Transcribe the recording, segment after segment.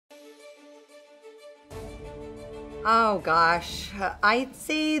Oh gosh, I'd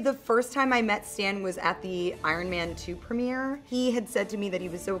say the first time I met Stan was at the Iron Man 2 premiere. He had said to me that he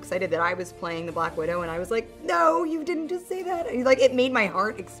was so excited that I was playing the Black Widow, and I was like, no, you didn't just say that. And like, it made my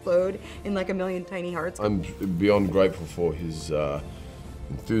heart explode in like a million tiny hearts. I'm beyond grateful for his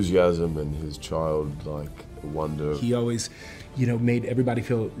enthusiasm and his childlike wonder. He always, you know, made everybody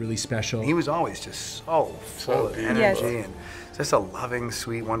feel really special. He was always just so full of energy and just a loving,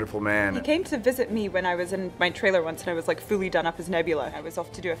 sweet, wonderful man. He came to visit me when I was in my trailer once and I was like fully done up as Nebula. I was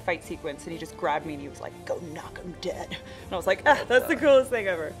off to do a fight sequence and he just grabbed me and he was like, go knock him dead. And I was like, ah, that's the coolest thing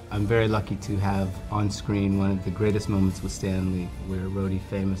ever. I'm very lucky to have on screen one of the greatest moments with Stan Lee, where Rhodey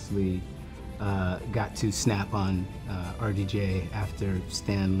famously got to snap on RDJ after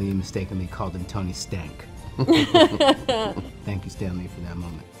Stan Lee mistakenly called him Tony Stank. Thank you, Stan Lee, for that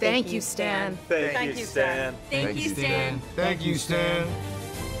moment. Thank you, Stan. Thank you, Stan. Thank you, Stan. Thank you, Stan.